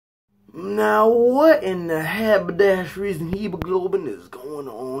Now, what in the haberdasheries and hemoglobin is going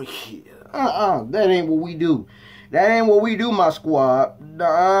on here? That ain't what we do. That ain't what we do, my squad.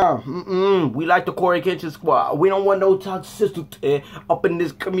 We like the Corey Kitchen squad. We don't want no toxicity up in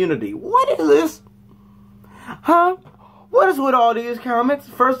this community. What is this? Huh? What is with all these comments?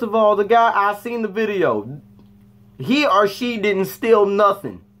 First of all, the guy, I seen the video. He or she didn't steal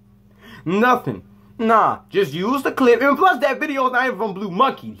nothing. Nothing. Nah, just use the clip. And plus, that video is not even from Blue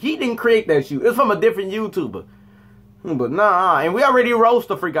Monkey. He didn't create that shoot. It's from a different YouTuber. But nah, and we already roast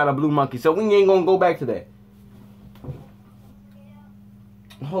the freak out of Blue Monkey, so we ain't gonna go back to that.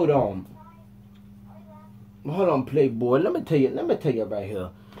 Hold on, Playboy. Let me tell you right here.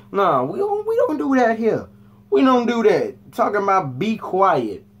 Nah, we don't do that here. We don't do that. Talking about be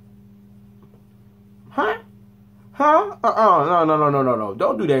quiet. Huh? Huh? No.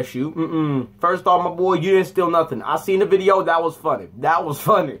 Don't do that shoot. First off, my boy, you didn't steal nothing. I seen the video. That was funny.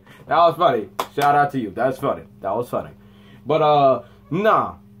 Shout out to you. That's funny. That was funny. But,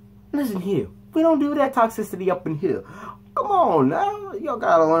 nah. Listen here. We don't do that toxicity up in here. Come on now. Y'all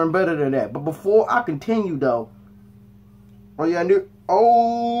gotta learn better than that. But before I continue, though. Oh, yeah,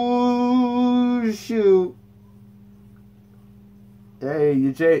 oh, shoot. Hey,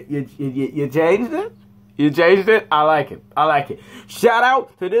 you changed it? You changed it? I like it. Shout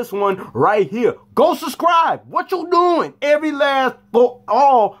out to this one right here. Go subscribe. What you doing? Every last,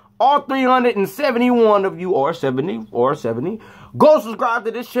 all 371 of you, or 70. Go subscribe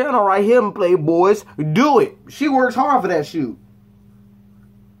to this channel right here and play, boys. Do it. She works hard for that shoot.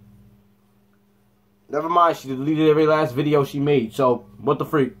 Never mind, she deleted every last video she made. So, what the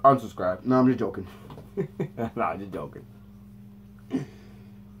freak? Unsubscribe. No, I'm just joking. No, I'm just joking.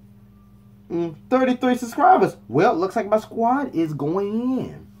 33 subscribers. Well, looks like my squad is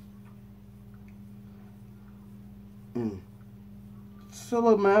going in. So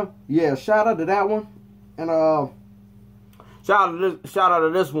look, man. Yeah, shout out to that one. And shout out to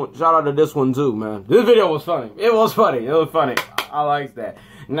this one. Shout out to this one too, man. This video was funny. It was funny. I like that.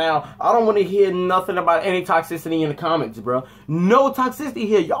 Now, I don't want to hear nothing about any toxicity in the comments, bro. No toxicity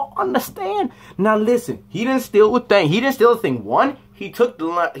here. Y'all understand? Now listen, he didn't steal a thing. He didn't steal a thing. One, he took the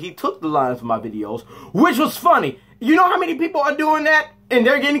lines from my videos, which was funny. You know how many people are doing that? And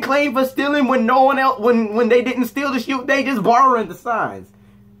they're getting claimed for stealing when no one else, when they didn't steal the shoot, they just borrowing the signs.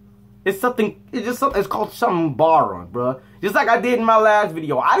 It's called something borrowing, bro. Just like I did in my last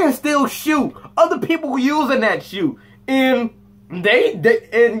video. I didn't steal shoot. Other people were using that shoot. And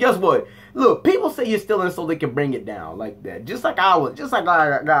and guess what? Look, people say you're stealing so they can bring it down like that. Just like I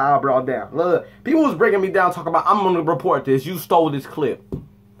got brought down. Look, people was bringing me down talking about, I'm going to report this. You stole this clip.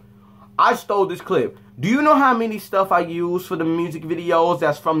 I stole this clip. Do you know how many stuff I use for the music videos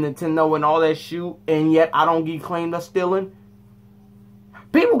that's from Nintendo and all that shoot, and yet I don't get claimed as stealing?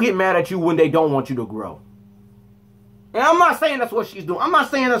 People get mad at you when they don't want you to grow. And I'm not saying that's what she's doing. I'm not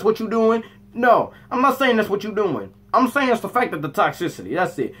saying that's what you're doing. No, I'm not saying that's what you're doing. I'm saying it's the fact of the toxicity.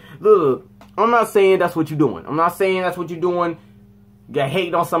 That's it. Look, I'm not saying that's what you're doing. I'm not saying that's what you're doing. Get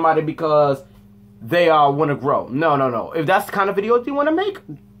hating on somebody because they want to grow. No. If that's the kind of videos you want to make,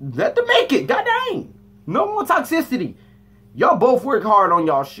 let them make it. God dang. No more toxicity. Y'all both work hard on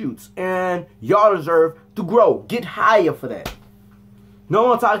y'all shoots. And y'all deserve to grow. Get higher for that. No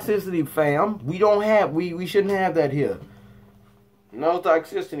more toxicity, fam. We shouldn't have that here. No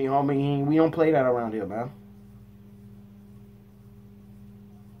toxicity, homie. We don't play that around here, man.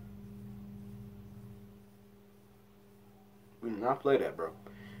 We do not play that, bro.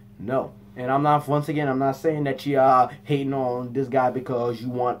 No. And I'm not, once again, I'm not saying that you are hating on this guy because you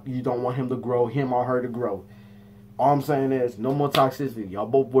don't want him to grow, him or her to grow. All I'm saying is, no more toxicity. Y'all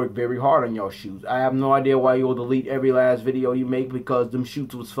both work very hard on y'all shoots. I have no idea why you'll delete every last video you make because them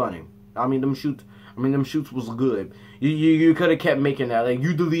shoots was funny. Them shoots was good. You could have kept making that. Like,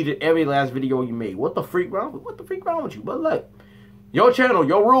 you deleted every last video you made. What the freak wrong with you? But look, your channel,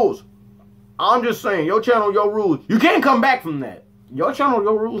 your rules. I'm just saying, your channel, your rules. You can't come back from that. Your channel,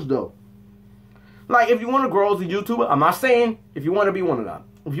 your rules, though. Like, if you want to grow as a YouTuber, I'm not saying if you want to be one of them.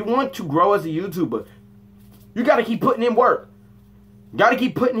 If you want to grow as a YouTuber, you got to keep putting in work. Got to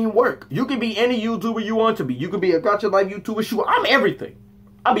keep putting in work. You can be any YouTuber you want to be. You can be a Gotcha Life YouTuber. Sure, I'm everything.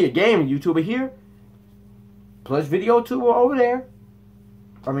 I'll be a gaming YouTuber here. Plus video tuber over there.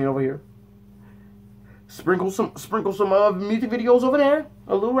 Over here. Sprinkle some music videos over there.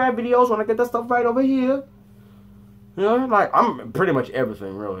 A little rap videos when I get that stuff right over here. You know, like, I'm pretty much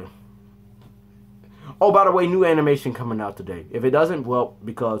everything, really. Oh, by the way, new animation coming out today. If it doesn't, well,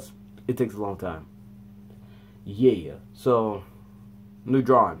 because it takes a long time. Yeah. So, new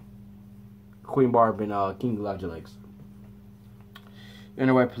drawing. Queen Barb and King Elijah Lakes.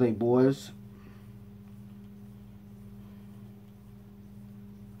 Anyway, playboys.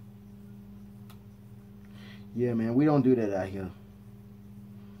 Yeah, man, we don't do that out here.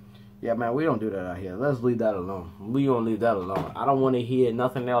 Yeah, man, we don't do that out here. Let's leave that alone. We gonna leave that alone. I don't want to hear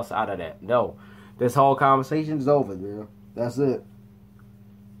nothing else out of that. No. This whole conversation is over, girl. That's it.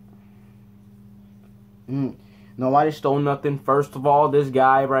 Nobody stole nothing. First of all, this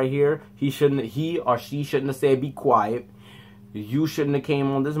guy right here, he or she shouldn't have said be quiet. You shouldn't have came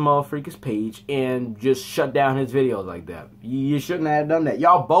on this motherfucker's page and just shut down his videos like that. You shouldn't have done that.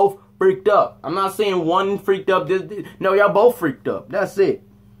 Y'all both freaked up. I'm not saying one freaked up. No, y'all both freaked up. That's it.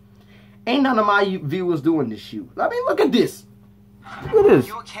 Ain't none of my viewers doing this shit. I mean, look at this. Look at this.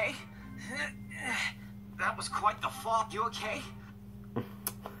 You okay? That was quite the fall. You okay?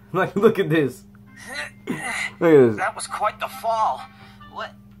 Like, look at this. Look at this. That was quite the fall.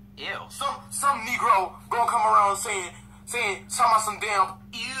 What? Ew. Some Negro gonna come around saying talking about some damn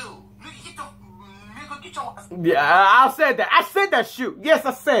ew. Nigga, get your. Yeah, I said that. I said that shit. Yes,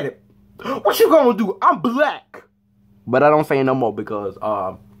 I said it. What you gonna do? I'm black. But I don't say it no more because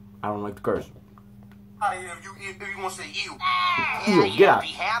I don't like to curse. If you want to say ew. Yeah, you can be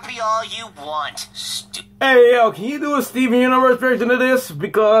happy all you want. Hey, yo, can you do a Steven Universe version of this?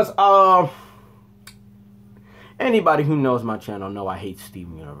 Because, anybody who knows my channel know I hate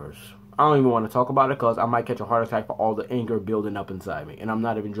Steven Universe. I don't even want to talk about it because I might catch a heart attack for all the anger building up inside me. And I'm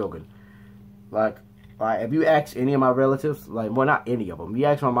not even joking. Like, if you ask any of my relatives, like, well, not any of them. You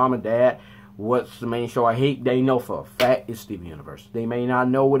ask my mom and dad, what's the main show I hate, they know for a fact it's Steven Universe. They may not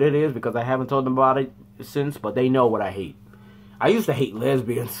know what it is because I haven't told them about it since, but they know what I hate. I used to hate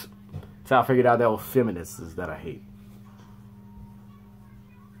lesbians. So I figured out that was feminists that I hate.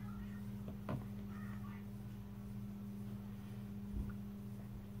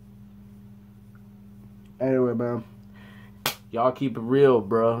 Anyway, man. Y'all keep it real,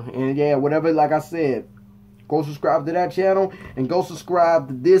 bro. And yeah, whatever, like I said, go subscribe to that channel and go subscribe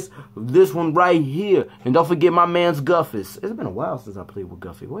to this one right here. And don't forget my man's Guffus. It's been a while since I played with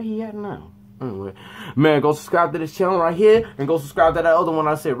Guffy. Where he at now? Anyway, man, go subscribe to this channel right here and go subscribe to that other one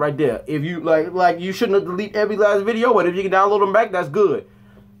I said right there. If you like you shouldn't have deleted every last video, but if you can download them back, that's good.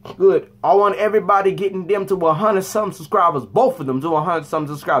 Good. I want everybody getting them to 100-something subscribers. Both of them to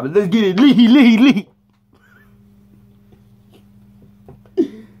 100-something subscribers. Let's get it. Lee.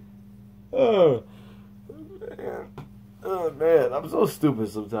 Oh man, I'm so stupid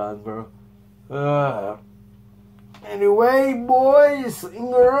sometimes, bro. Anyway, boys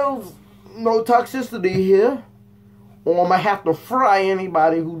and girls, no toxicity here, or I'm gonna have to fry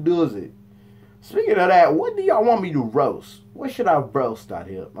anybody who does it. Speaking of that, what do y'all want me to roast? What should I roast out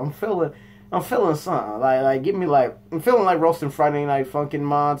here? I'm feeling something. Like give me I'm feeling like roasting Friday Night Funkin'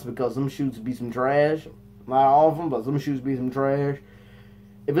 mods because them shoots be some trash. Not all of them, but some shoots be some trash.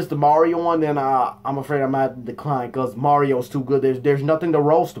 If it's the Mario one, then I'm afraid I might decline because Mario's too good. There's nothing to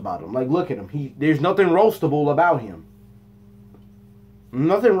roast about him. Like, look at him. There's nothing roastable about him.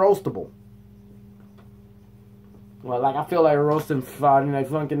 Nothing roastable. Well, like, I feel like roasting Friday Night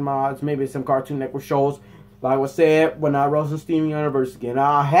Funkin' mods, maybe some Cartoon Network shows. Like I said, when I roasting Steven Universe again,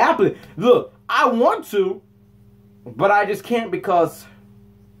 I'll happily. Look, I want to, but I just can't because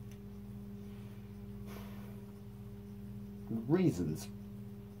reasons.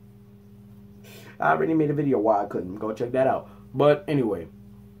 I already made a video why I couldn't. Go check that out. But anyway,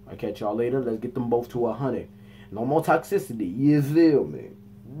 I'll catch y'all later. Let's get them both to 100. No more toxicity. You feel me?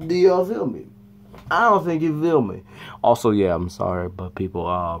 Do y'all feel me? I don't think you feel me. Also, yeah, I'm sorry, but people,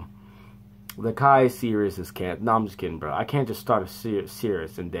 the Kai series is can't. No, I'm just kidding, bro. I can't just start a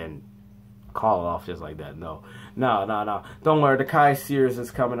series and then call it off just like that. No. Don't worry. The Kai series is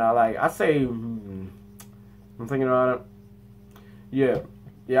coming out. Like I say, I'm thinking about it. Yeah.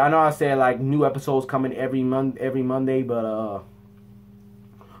 Yeah, I know I said like new episodes coming every Monday, but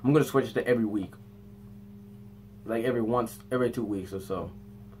I'm gonna switch to every week, like every 2 weeks or so.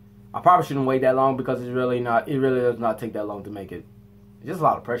 I probably shouldn't wait that long because it really does not take that long to make it. It's just a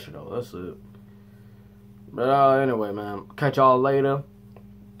lot of pressure though. That's it. But anyway, man, catch y'all later.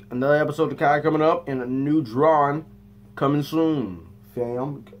 Another episode of Kai coming up and a new drawing coming soon,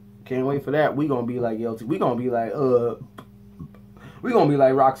 fam. Can't wait for that. We gonna be like LT. We gonna be like We're going to be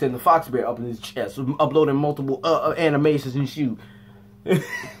like Roxanne the Fox Bear up in his chest, uploading multiple animations and shoot.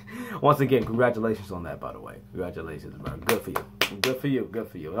 Once again, congratulations on that, by the way. Congratulations, bro. Good for you. Good for you. Good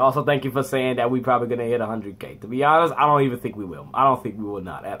for you. And also, thank you for saying that we probably going to hit 100K. To be honest, I don't even think we will. I don't think we will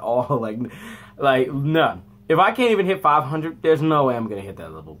not at all. Like none. If I can't even hit 500, there's no way I'm going to hit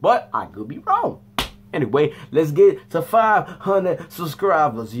that level. But I could be wrong. Anyway, let's get to 500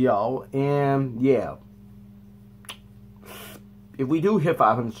 subscribers, y'all. And, yeah. if we do hit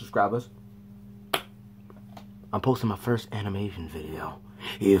 500 subscribers, I'm posting my first animation video.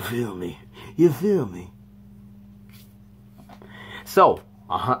 You feel me? You feel me? So,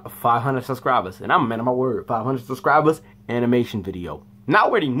 500 subscribers, and I'm a man of my word. 500 subscribers, animation video.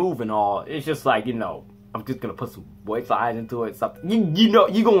 Not really moving all. It's just like, you know, I'm just gonna put some voice lines into it. Something. You know,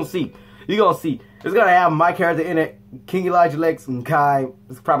 you gonna see. You gonna see. It's gonna have my character in it, King Elijah Lex and Kai.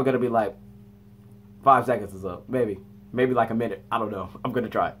 It's probably gonna be like 5 seconds or so, maybe like a minute. I don't know. I'm gonna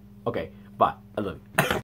try. Okay, bye. I love you.